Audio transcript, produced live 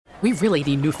we really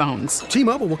need new phones.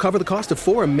 T-Mobile will cover the cost of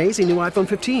 4 amazing new iPhone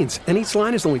 15s, and each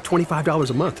line is only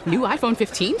 $25 a month. New iPhone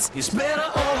 15s? It's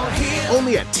better over here.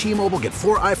 Only at T-Mobile, get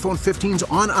 4 iPhone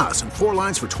 15s on us and 4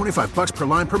 lines for $25 per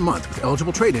line per month with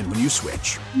eligible trade-in when you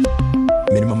switch.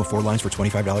 Minimum of 4 lines for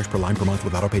 $25 per line per month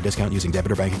with autopay discount using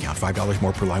debit or bank account. $5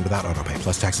 more per line without autopay,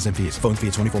 plus taxes and fees. Phone fee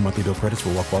at 24 monthly bill credits for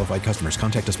well-qualified customers.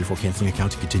 Contact us before canceling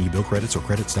account to continue bill credits or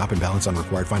credit stop and balance on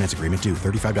required finance agreement due.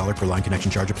 $35 per line connection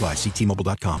charge applies. See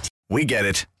T-Mobile.com. We get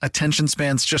it. Attention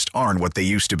spans just aren't what they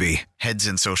used to be. Heads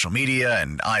in social media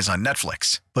and eyes on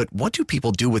Netflix. But what do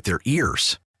people do with their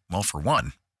ears? Well, for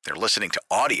one, they're listening to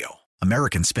audio.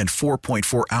 Americans spend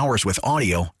 4.4 hours with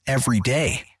audio every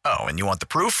day. Oh, and you want the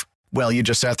proof? Well, you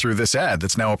just sat through this ad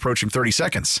that's now approaching 30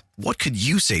 seconds. What could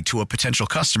you say to a potential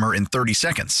customer in 30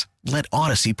 seconds? Let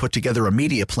Odyssey put together a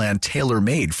media plan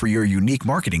tailor-made for your unique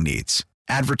marketing needs.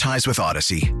 Advertise with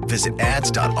Odyssey. Visit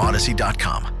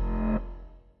ads.odyssey.com.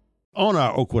 On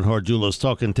our Oakwood Heart Jewelers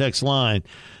Talking Text line,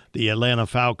 the Atlanta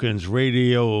Falcons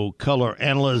radio color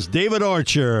analyst, David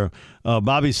Archer.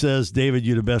 Bobby says, David,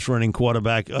 you're the best running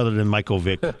quarterback other than Michael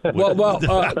Vick.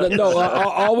 I'll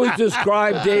always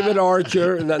describe David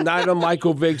Archer, not on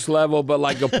Michael Vick's level, but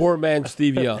like a poor man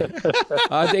Steve Young.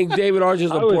 I think David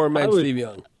Archer's a poor man Steve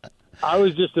Young. I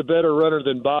was just a better runner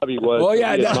than Bobby was. Oh,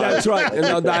 yeah, that's right.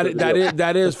 No,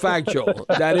 that is factual.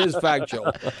 That is factual.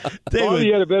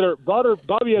 Bobby had a better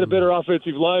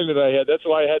offensive line than I had. That's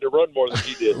why I had to run more than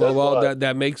he did.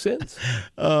 That makes sense.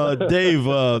 Dave,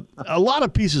 a lot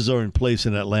of pieces are in place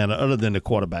in Atlanta other than the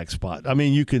quarterback spot. I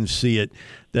mean, you can see it,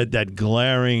 that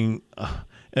glaring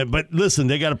but listen,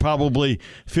 they got probably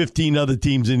 15 other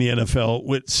teams in the NFL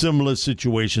with similar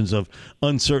situations of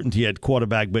uncertainty at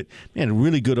quarterback. But, man,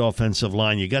 really good offensive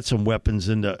line. You got some weapons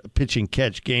in the pitch and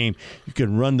catch game. You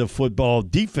can run the football.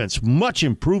 Defense much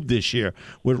improved this year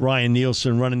with Ryan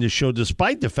Nielsen running the show,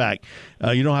 despite the fact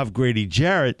you don't have Grady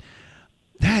Jarrett.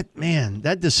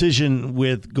 That decision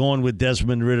with going with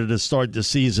Desmond Ridder to start the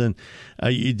season,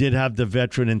 you did have the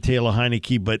veteran in Taylor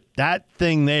Heinicke, but that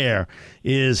thing there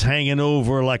is hanging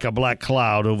over like a black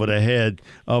cloud over the head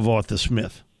of Arthur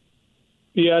Smith.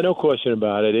 Yeah, no question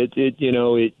about it.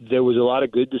 There was a lot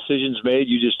of good decisions made.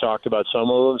 You just talked about some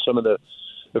of them, some of the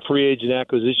free agent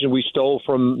acquisition we stole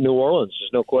from New Orleans. There's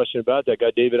no question about that.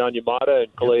 Got David Onyemata and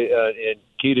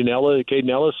Caden Ellis.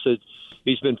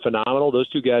 He's been phenomenal. Those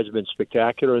two guys have been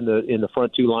spectacular in the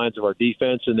front two lines of our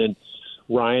defense, and then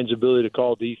Ryan's ability to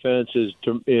call defense is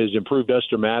improved us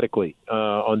dramatically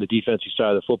on the defensive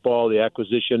side of the football. The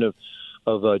acquisition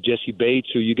of Jessie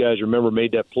Bates, who you guys remember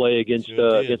made that play against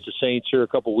the Saints here a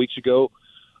couple of weeks ago,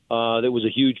 that was a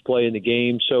huge play in the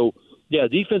game. So, yeah,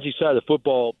 the defensive side of the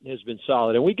football has been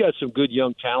solid, and we got some good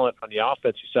young talent on the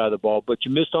offensive side of the ball. But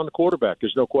you missed on the quarterback.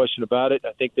 There's no question about it.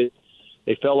 I think that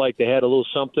they felt like they had a little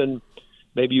something.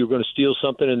 Maybe you were going to steal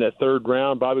something in that third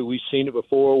round. Bobby, we've seen it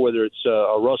before, whether it's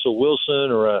a Russell Wilson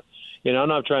or I'm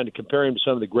not trying to compare him to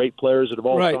some of the great players of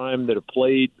all time that have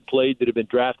played that have been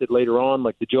drafted later on,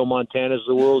 like the Joe Montanas of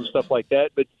the world and stuff like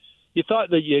that. But you thought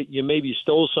that you maybe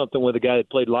stole something with a guy that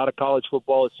played a lot of college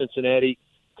football at Cincinnati,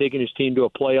 taking his team to a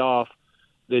playoff,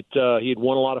 that he had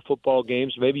won a lot of football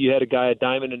games. Maybe you had a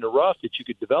diamond in the rough that you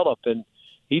could develop, and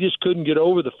he just couldn't get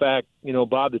over the fact,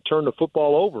 Bob, to turn the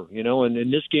football over, and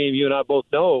in this game, you and I both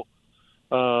know,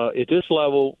 at this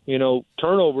level,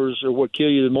 turnovers are what kill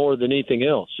you more than anything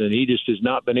else. And he just has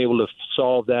not been able to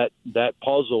solve that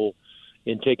puzzle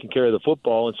in taking care of the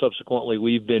football. And subsequently,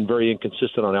 we've been very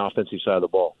inconsistent on the offensive side of the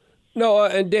ball. No,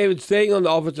 and David, staying on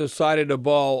the offensive side of the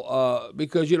ball,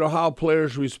 because you know how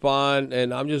players respond,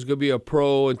 and I'm just going to be a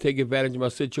pro and take advantage of my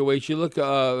situation. Look,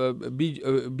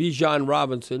 Bijan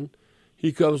Robinson.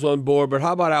 He comes on board, but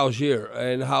how about Allgeier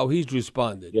and how he's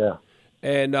responded? Yeah.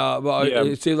 And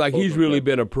it seems like he's really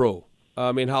been a pro.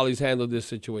 How he's handled this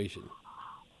situation.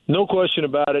 No question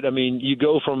about it. I mean, you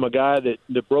go from a guy that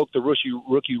broke the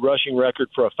rookie rushing record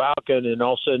for a Falcon, and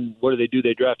all of a sudden, what do?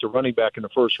 They draft a running back in the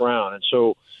first round. And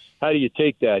so how do you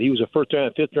take that? He was a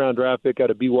fifth-round draft pick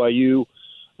out of BYU.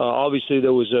 Obviously,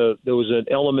 there was an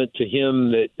element to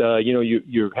him that,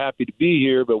 you're happy to be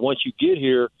here, but once you get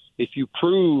here, if you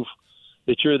prove –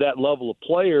 that you're that level of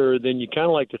player, then you kind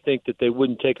of like to think that they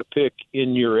wouldn't take a pick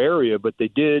in your area, but they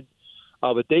did.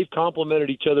 But they've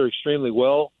complemented each other extremely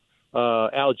well.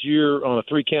 Allgeier on a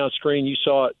 3-count screen, you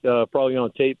saw it probably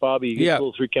on tape, Bobby. He gets a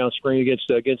little 3-count screen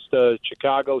against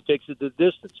Chicago, takes it the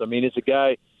distance. I mean, it's a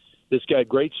guy that's got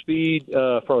great speed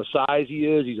for a size he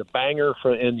is. He's a banger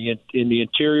in the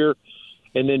interior.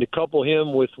 And then to couple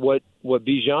him with what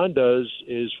Bijan does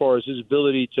as far as his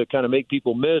ability to kind of make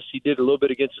people miss, he did a little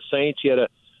bit against the Saints. He had a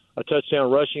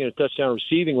touchdown rushing and a touchdown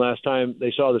receiving last time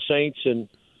they saw the Saints, and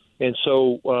And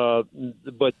so,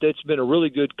 but that's been a really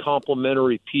good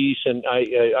complementary piece. And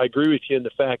I agree with you in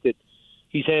the fact that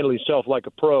he's handled himself like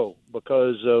a pro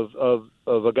because of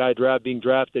a guy being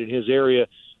drafted in his area,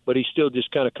 but he's still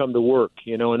just kind of come to work,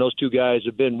 and those two guys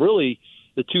have been really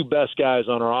the two best guys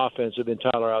on our offense have been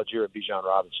Tyler Allgeier and Bijan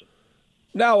Robinson.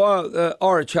 Now,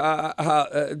 Arch,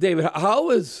 David, how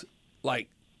is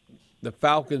the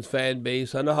Falcons fan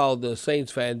base? I know how the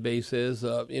Saints fan base is.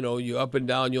 You're up and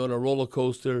down. You're on a roller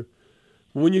coaster.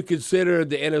 When you consider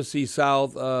the NFC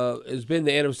South, it's been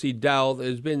the NFC South.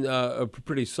 It's been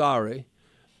pretty sorry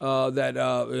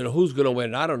that who's going to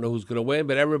win. I don't know who's going to win,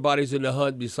 but everybody's in the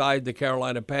hunt besides the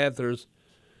Carolina Panthers.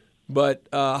 But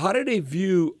how do they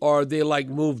view? Are they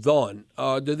moved on?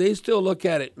 Do they still look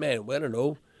at it? Man, I don't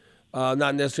know.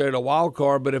 Not necessarily the wild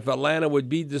card, but if Atlanta would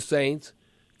beat the Saints,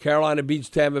 Carolina beats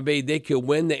Tampa Bay, they could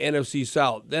win the NFC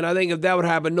South. Then I think if that would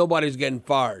happen, nobody's getting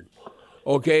fired.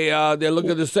 Okay, then look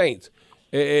at the Saints.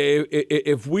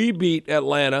 If we beat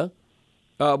Atlanta,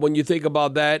 when you think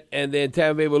about that, and then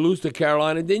Tampa Bay will lose to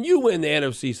Carolina, then you win the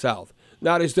NFC South.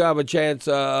 Now they still have a chance,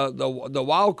 the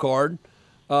wild card,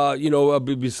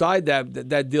 beside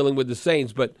that dealing with the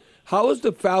Saints. But how is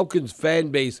the Falcons fan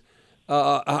base?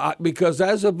 Because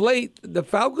as of late, the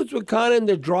Falcons were kind of in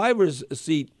the driver's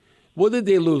seat. What did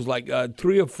they lose,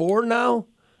 3 or 4 now?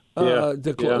 Where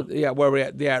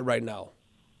they're at right now.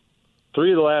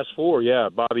 3 of the last 4, yeah,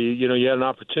 Bobby. You had an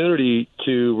opportunity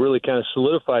to really kind of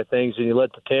solidify things, and you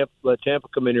let Tampa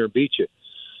come in here and beat you.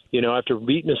 After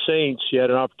beating the Saints, you had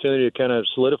an opportunity to kind of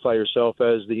solidify yourself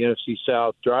as the NFC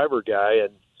South driver guy,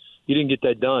 and you didn't get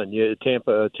that done.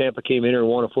 Tampa came in here and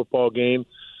won a football game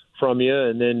from you,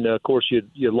 and then of course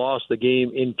you lost the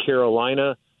game in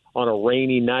Carolina on a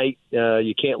rainy night.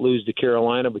 You can't lose to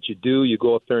Carolina, but you do. You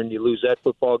go up there and you lose that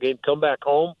football game. Come back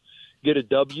home, get a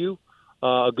W,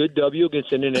 a good W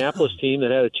against an Indianapolis team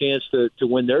that had a chance to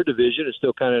win their division. It's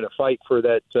still kind of in a fight for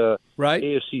that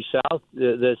AFC South,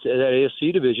 that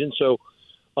AFC division. So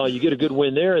you get a good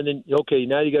win there, and then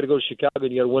now you got to go to Chicago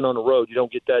and you got to win on the road. You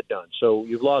don't get that done. So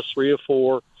you've lost 3 or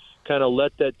 4. Kind of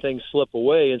let that thing slip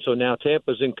away, and so now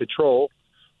Tampa's in control.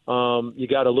 You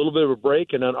got a little bit of a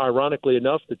break, and then ironically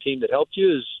enough, the team that helped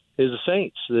you is the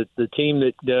Saints, the team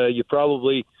that you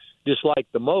probably dislike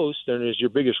the most and is your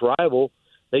biggest rival.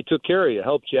 They took care of you,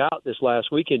 helped you out this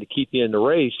last weekend to keep you in the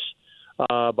race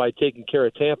by taking care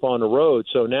of Tampa on the road.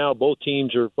 So now both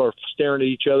teams are staring at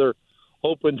each other,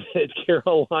 hoping that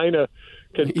Carolina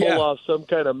can pull off some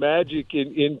kind of magic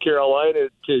in Carolina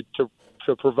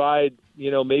to provide,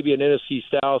 maybe an NFC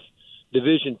South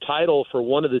division title for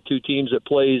one of the two teams that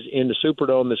plays in the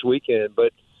Superdome this weekend.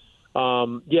 But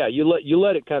you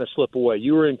let it kind of slip away.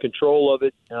 You were in control of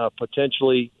it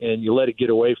potentially, and you let it get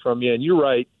away from you. And you're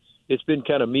right, it's been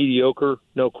kind of mediocre,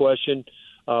 no question.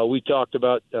 We talked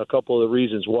about a couple of the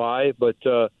reasons why, but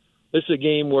this is a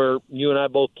game where you and I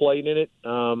both played in it.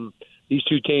 These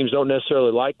two teams don't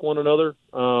necessarily like one another,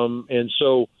 and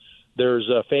so there's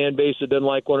a fan base that doesn't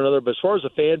like one another. But as far as the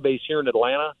fan base here in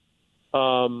Atlanta,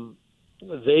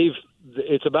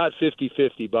 it's about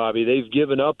 50-50, Bobby. They've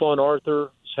given up on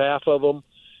Arthur, half of them.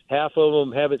 Half of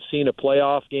them haven't seen a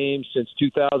playoff game since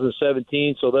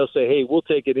 2017, so they'll say, hey, we'll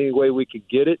take it any way we can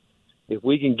get it. If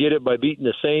we can get it by beating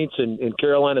the Saints and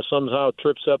Carolina somehow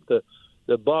trips up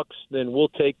the Bucks, then we'll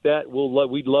take that.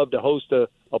 We'd love to host a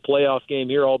playoff game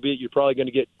here, albeit you're probably going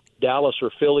to get Dallas or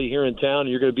Philly here in town, and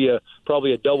you're going to be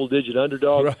probably a double-digit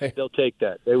underdog. Right. They'll take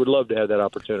that. They would love to have that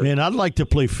opportunity. Man, I'd like to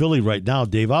play Philly right now,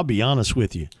 Dave. I'll be honest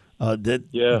with you.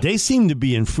 They seem to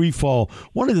be in free fall.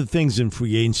 One of the things in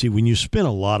free agency, when you spend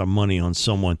a lot of money on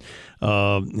someone,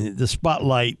 the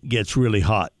spotlight gets really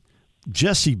hot.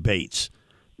 Jessie Bates,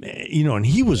 and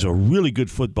he was a really good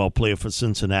football player for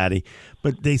Cincinnati,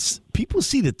 but people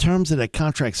see the terms of that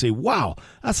contract, say, wow,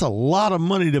 that's a lot of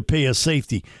money to pay a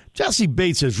safety. Jessie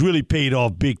Bates has really paid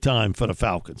off big time for the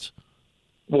Falcons.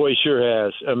 Boy, he sure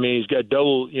has. I mean, he's got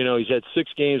he's had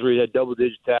 6 games where he had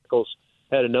double-digit tackles,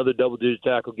 had another double-digit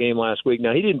tackle game last week.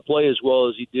 Now, he didn't play as well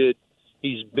as he did.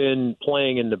 He's been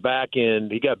playing in the back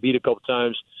end. He got beat a couple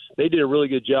times. They did a really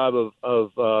good job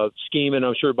of scheming.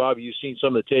 I'm sure, Bobby, you've seen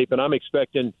some of the tape, and I'm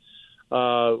expecting some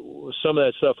of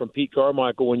that stuff from Pete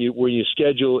Carmichael when you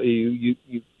schedule you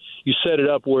set it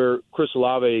up where Chris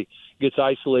Olave gets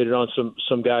isolated on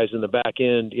some guys in the back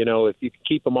end. If you can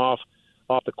keep them off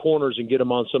the corners and get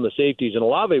them on some of the safeties. And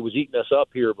Olave was eating us up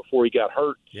here before he got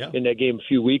hurt in that game a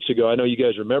few weeks ago. I know you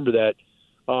guys remember that.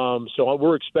 So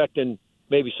we're expecting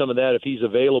maybe some of that if he's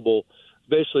available.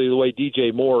 Basically, the way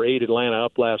DJ Moore ate Atlanta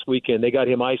up last weekend, they got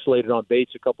him isolated on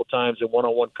Bates a couple times in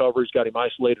one-on-one coverage, got him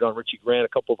isolated on Richie Grant, a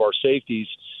couple of our safeties,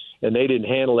 and they didn't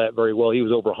handle that very well. He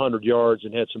was over 100 yards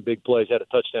and had some big plays, had a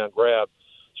touchdown grab.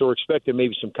 So we're expecting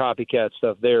maybe some copycat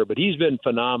stuff there. But he's been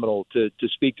phenomenal to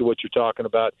speak to what you're talking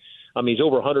about. I mean, he's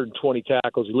over 120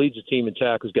 tackles. He leads the team in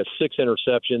tackles. Got 6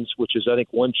 interceptions, which is, I think,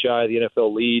 one shy of the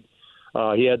NFL lead.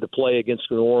 He had the play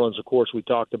against New Orleans, of course, we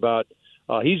talked about.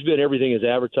 He's been everything as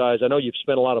advertised. I know you've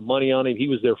spent a lot of money on him. He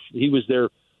was their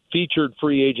featured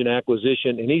free agent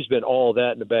acquisition, and he's been all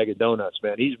that in a bag of donuts,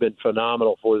 man. He's been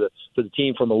phenomenal for the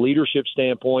team from a leadership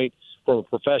standpoint, from a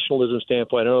professionalism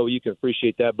standpoint. I know you can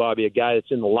appreciate that, Bobby, a guy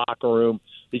that's in the locker room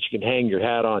that you can hang your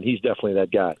hat on. He's definitely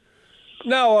that guy.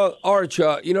 Now, Arch,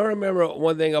 I remember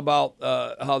one thing about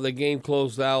how the game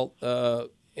closed out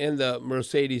in the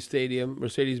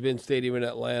Mercedes-Benz Stadium in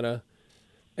Atlanta.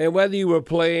 And whether you were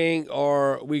playing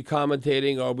or we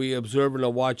commentating or we observing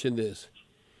or watching this,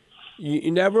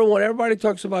 you never, when everybody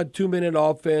talks about 2-minute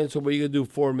offense or what you can do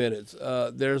 4 minutes,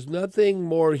 there's nothing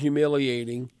more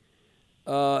humiliating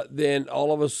than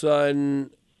all of a sudden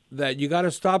that you got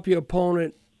to stop your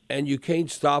opponent and you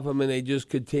can't stop them and they just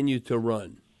continue to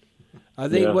run. I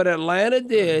think what Atlanta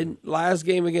did last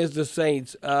game against the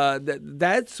Saints,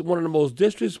 that's one of the most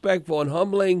disrespectful and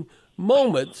humbling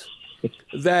moments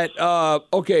that,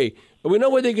 okay, we know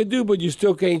what they can do, but you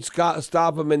still can't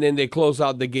stop them, and then they close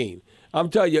out the game. I'm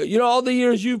telling you, all the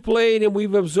years you've played and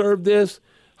we've observed this,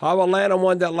 how Atlanta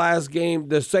won that last game,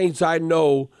 the Saints I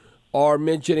know are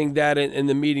mentioning that in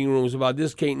the meeting rooms about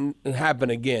this can't happen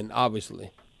again,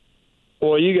 obviously.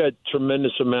 Well, you got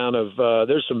tremendous amount of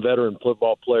there's some veteran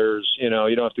football players. You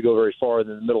don't have to go very far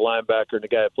than the middle linebacker and the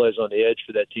guy that plays on the edge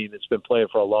for that team that's been playing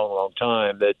for a long, long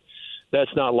time.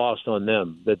 That's not lost on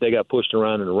them, that they got pushed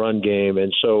around in the run game.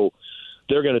 And so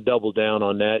they're going to double down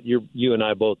on that. You and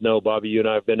I both know, Bobby, you and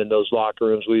I have been in those locker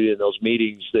rooms, in those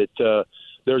meetings, that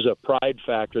there's a pride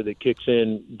factor that kicks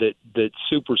in that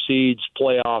supersedes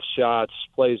playoff shots,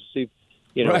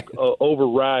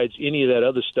 overrides any of that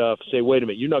other stuff. Say, wait a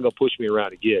minute, you're not going to push me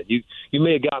around again. You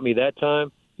may have got me that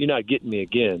time. You're not getting me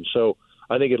again. So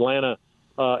I think Atlanta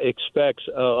expects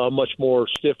a much more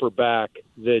stiffer back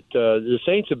that the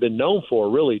Saints have been known for,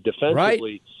 really,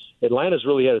 defensively. Right. Atlanta's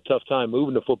really had a tough time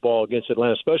moving the football against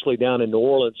Atlanta, especially down in New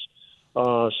Orleans.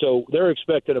 So they're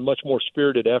expecting a much more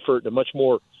spirited effort, a much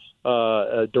more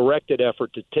directed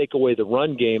effort to take away the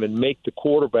run game and make the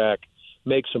quarterback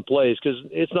make some plays, because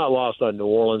it's not lost on New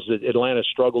Orleans that Atlanta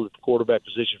struggled at the quarterback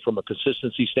position from a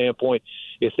consistency standpoint.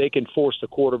 If they can force the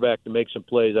quarterback to make some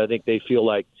plays, I think they feel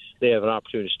like they have an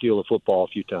opportunity to steal the football a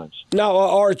few times. Now,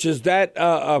 Arch, is that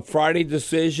a Friday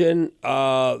decision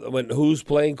when who's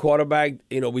playing quarterback?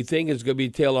 We think it's going to be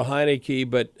Taylor Heinicke,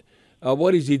 but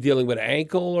what is he dealing with,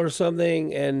 ankle or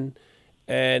something? And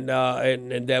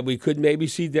that we could maybe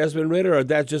see Desmond Ridder, or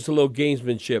that's just a little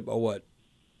gamesmanship, or what?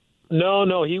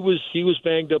 No, he was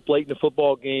banged up late in the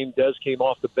football game. Des came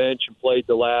off the bench and played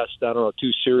the last, 2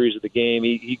 series of the game.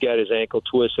 He got his ankle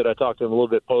twisted. I talked to him a little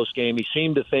bit post-game. He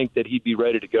seemed to think that he'd be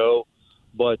ready to go,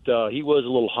 but he was a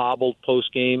little hobbled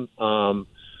post-game.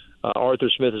 Arthur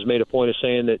Smith has made a point of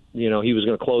saying that, he was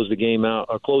going to close the game out,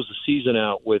 or close the season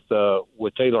out with Taylor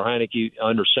Heinicke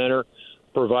under center,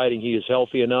 providing he is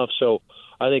healthy enough. So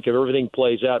I think if everything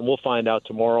plays out, and we'll find out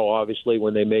tomorrow, obviously,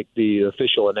 when they make the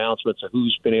official announcements of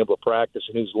who's been able to practice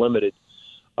and who's limited.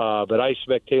 But I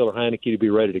expect Taylor Heinicke to be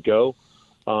ready to go.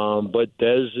 But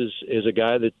Dez is a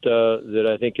guy that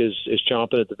I think is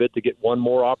chomping at the bit to get one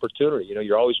more opportunity.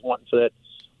 You're always wanting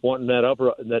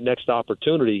that next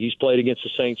opportunity. He's played against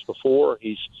the Saints before.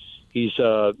 He's his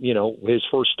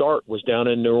first start was down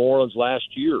in New Orleans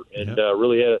last year, and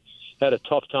really had a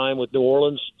tough time with New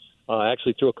Orleans.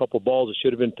 Actually threw a couple balls that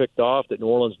should have been picked off that New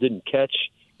Orleans didn't catch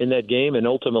in that game, and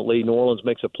ultimately New Orleans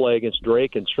makes a play against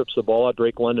Drake and strips the ball out.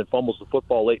 Drake London fumbles the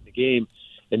football late in the game,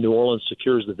 and New Orleans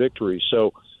secures the victory.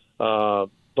 So,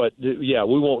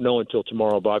 we won't know until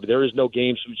tomorrow, Bobby. There is no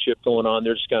gamesmanship going on.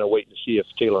 They're just kind of waiting to see if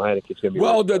Taylor Heinicke is going to be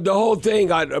ready. The whole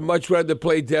thing, I'd much rather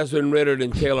play Desmond Ridder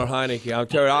than Taylor Heinicke. I'll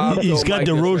tell you, he's got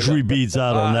the rosary beads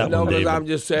out on that one, David. I'm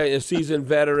just saying, a seasoned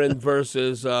veteran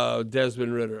versus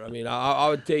Desmond Ridder. I mean, I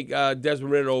would take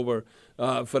Desmond Ridder over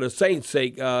for the Saints'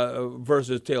 sake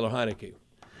versus Taylor Heinicke.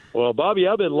 Well, Bobby,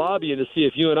 I've been lobbying to see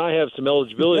if you and I have some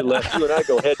eligibility left. You and I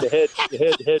go head-to-head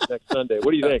next Sunday.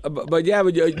 What do you think? But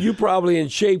you probably in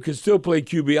shape could still play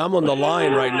QB. I'm on the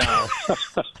line right now.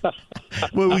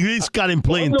 Well, we at least got him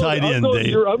playing tight end,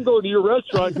 Dave. I'm going to your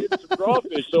restaurant getting some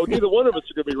crawfish, so neither one of us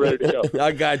are going to be ready to go.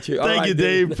 I got you. Thank you,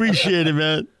 Dave. Appreciate it,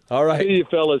 man. All right. See you,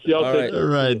 fellas. Y'all take care. All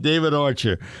right. David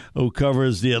Archer, who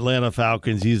covers the Atlanta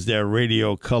Falcons. He's their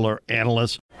radio color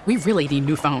analyst. We really need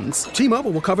new phones. T-Mobile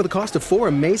will cover the cost of 4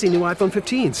 amazing new iPhone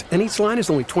 15s, and each line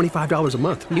is only $25 a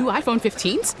month. New iPhone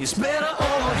 15s? It's better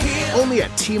over here. Only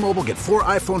at T-Mobile, get 4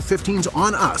 iPhone 15s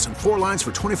on us and 4 lines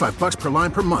for $25 per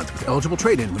line per month with eligible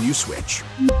trade-in when you switch.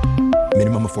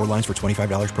 Minimum of 4 lines for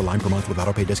 $25 per line per month with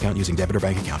autopay discount using debit or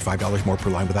bank account. $5 more per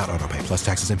line without autopay, plus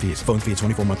taxes and fees. Phone fee at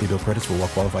 24 monthly bill credits for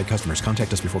well-qualified customers.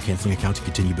 Contact us before canceling account to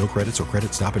continue bill credits or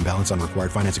credit stop and balance on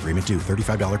required finance agreement due.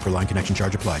 $35 per line connection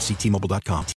charge applies. See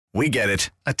T-Mobile.com. We get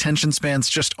it. Attention spans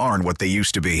just aren't what they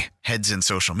used to be. Heads in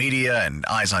social media and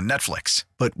eyes on Netflix.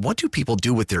 But what do people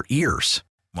do with their ears?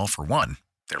 Well, for one,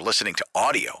 they're listening to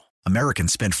audio.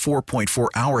 Americans spend 4.4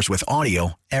 hours with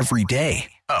audio every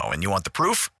day. Oh, and you want the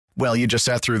proof? Well, you just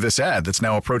sat through this ad that's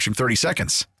now approaching 30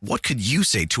 seconds. What could you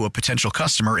say to a potential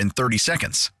customer in 30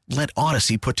 seconds? Let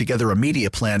Odyssey put together a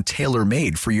media plan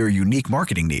tailor-made for your unique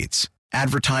marketing needs.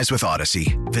 Advertise with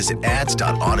Odyssey. Visit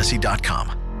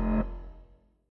ads.odyssey.com.